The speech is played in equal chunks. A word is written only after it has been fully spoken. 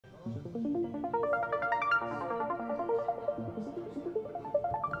This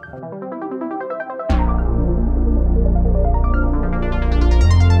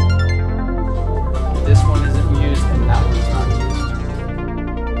one isn't used and that one's not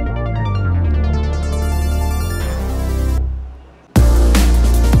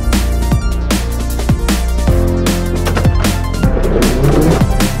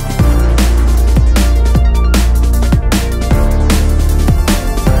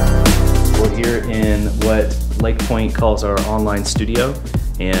We're here in what Lakepointe calls our online studio,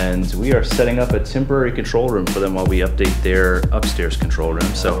 and we are setting up a temporary control room for them while we update their upstairs control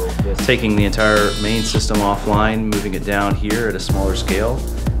room. So taking the entire main system offline, moving it down here at a smaller scale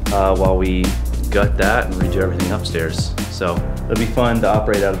while we gut that and redo everything upstairs. So it'll be fun to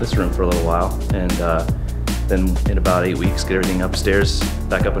operate out of this room for a little while, and then in about 8 weeks get everything upstairs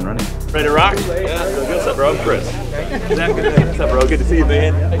back up and running. Ready to rock? Yeah. What's up, bro? Chris. What's up, bro? Good to see you,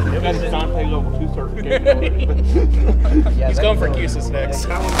 man. level 2 certification. He's going for QSIS next.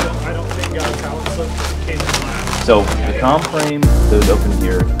 I don't think talent slips came in last. So the comm frame, those open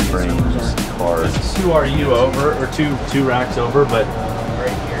here frames, cards. 2 RU over, or two racks over, but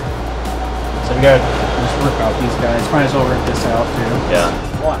Right here. So we gotta just work out these guys. Might as well rip this out too. Yeah.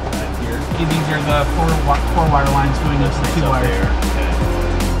 What? These are the four wire lines going into the 2 wire.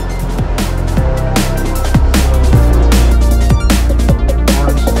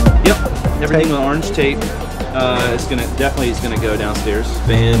 Yep. Everything with orange tape is definitely gonna go downstairs.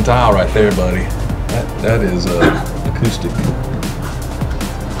 Thin tile right there, buddy. That is acoustic.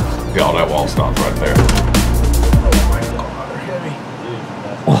 Yeah, that wall stops right there. Oh my God, heavy.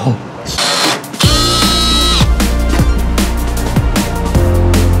 Oh.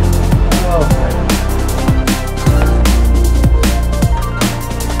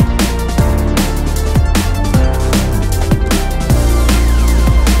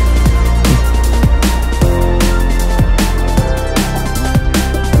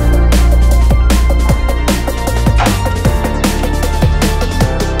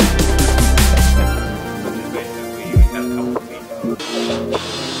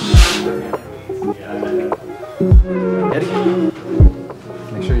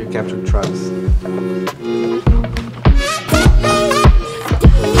 Make sure you capture trucks.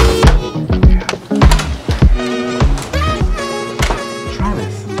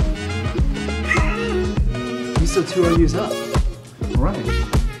 Travis. You still 2 RUs up. Right.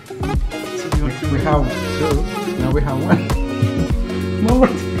 We have 2. Now we have 1. More.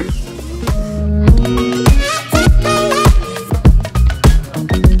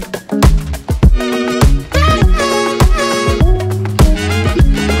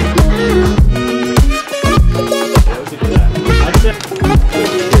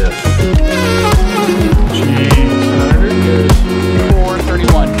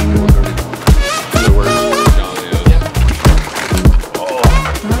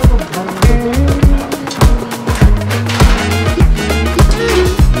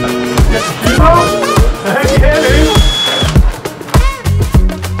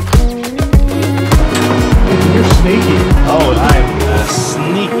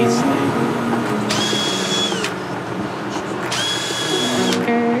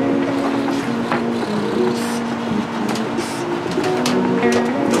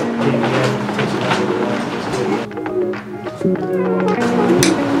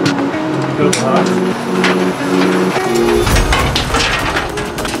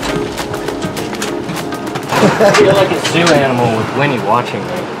 I feel like a zoo animal with Winnie watching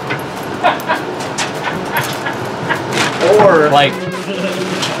me. Or like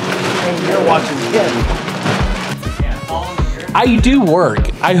you're watching him. I do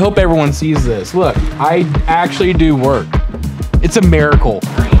work. I hope everyone sees this. Look, I actually do work. It's a miracle.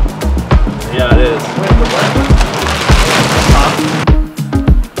 yeah, it is.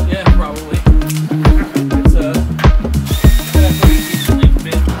 Yeah, probably. It's that's what he's usually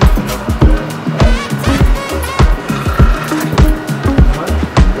been.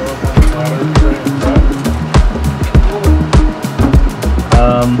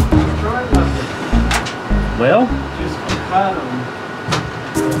 Well, Just cut them.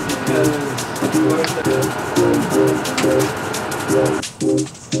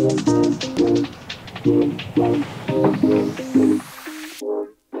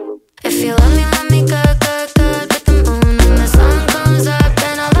 If you love me, good, good, good with the moon and the sun comes up,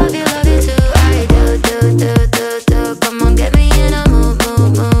 then I love you too. I do. Come on, get me in a mood.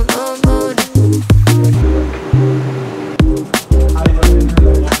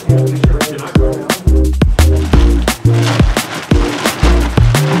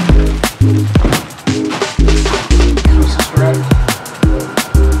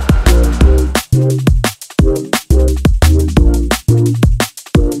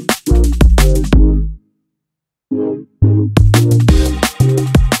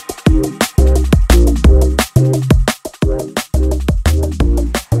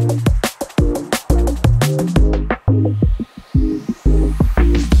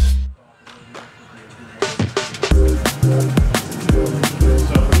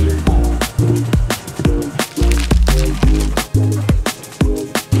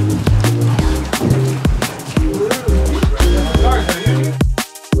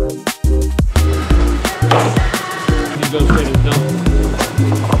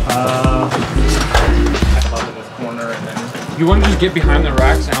 get behind the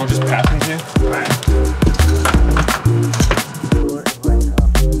racks and I'll just pass them to you.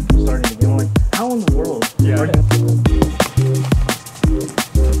 Starting to get like, how in the world? Yeah.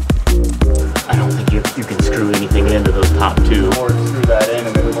 I don't think you can screw anything into those top two. Or screw that in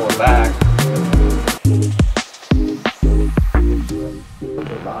and then pull it back. Look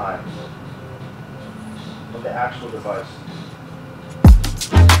at the eyes of the actual device.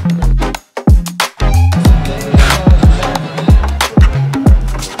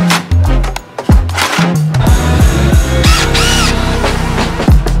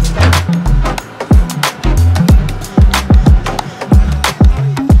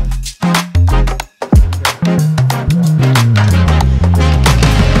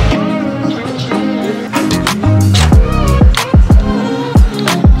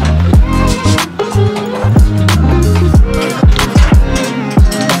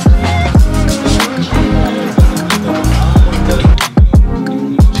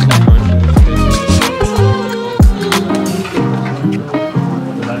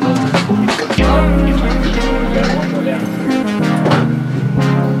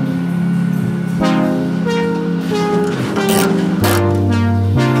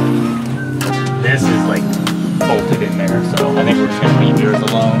 This is like bolted in there, so I think we're just gonna leave yours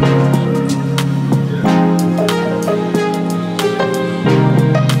alone.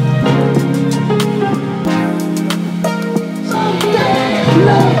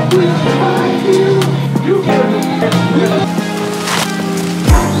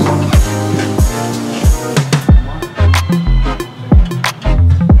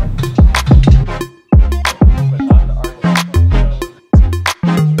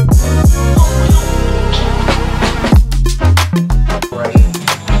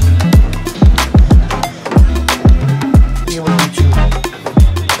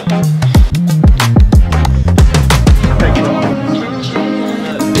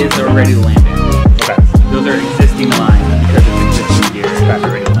 Is already landing. Okay. Those are existing lines because it's existing gear. Traffic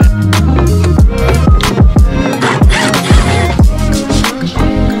already landing.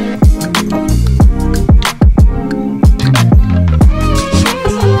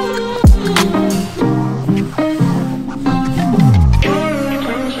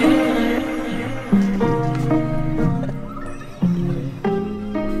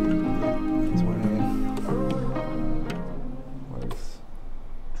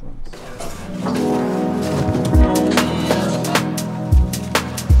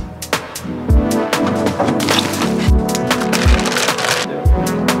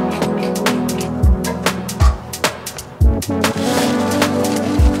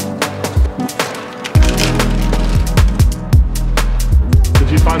 Did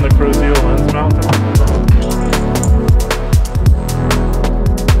you find the Crozio lens mounted?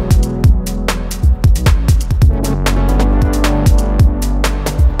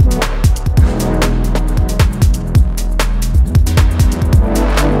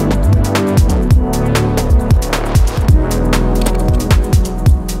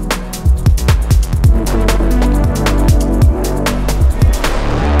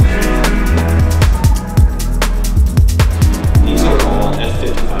 These are all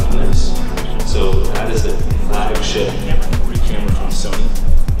F5500s, so that is the flagship camera from Sony.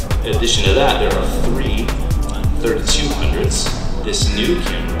 In addition to that, there are 3 3200s. This new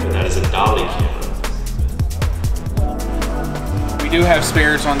camera, that is a dolly camera. We do have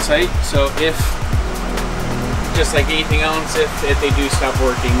spares on site, so if, just like anything else, if they do stop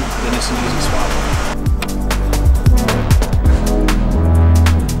working, then it's an easy swap.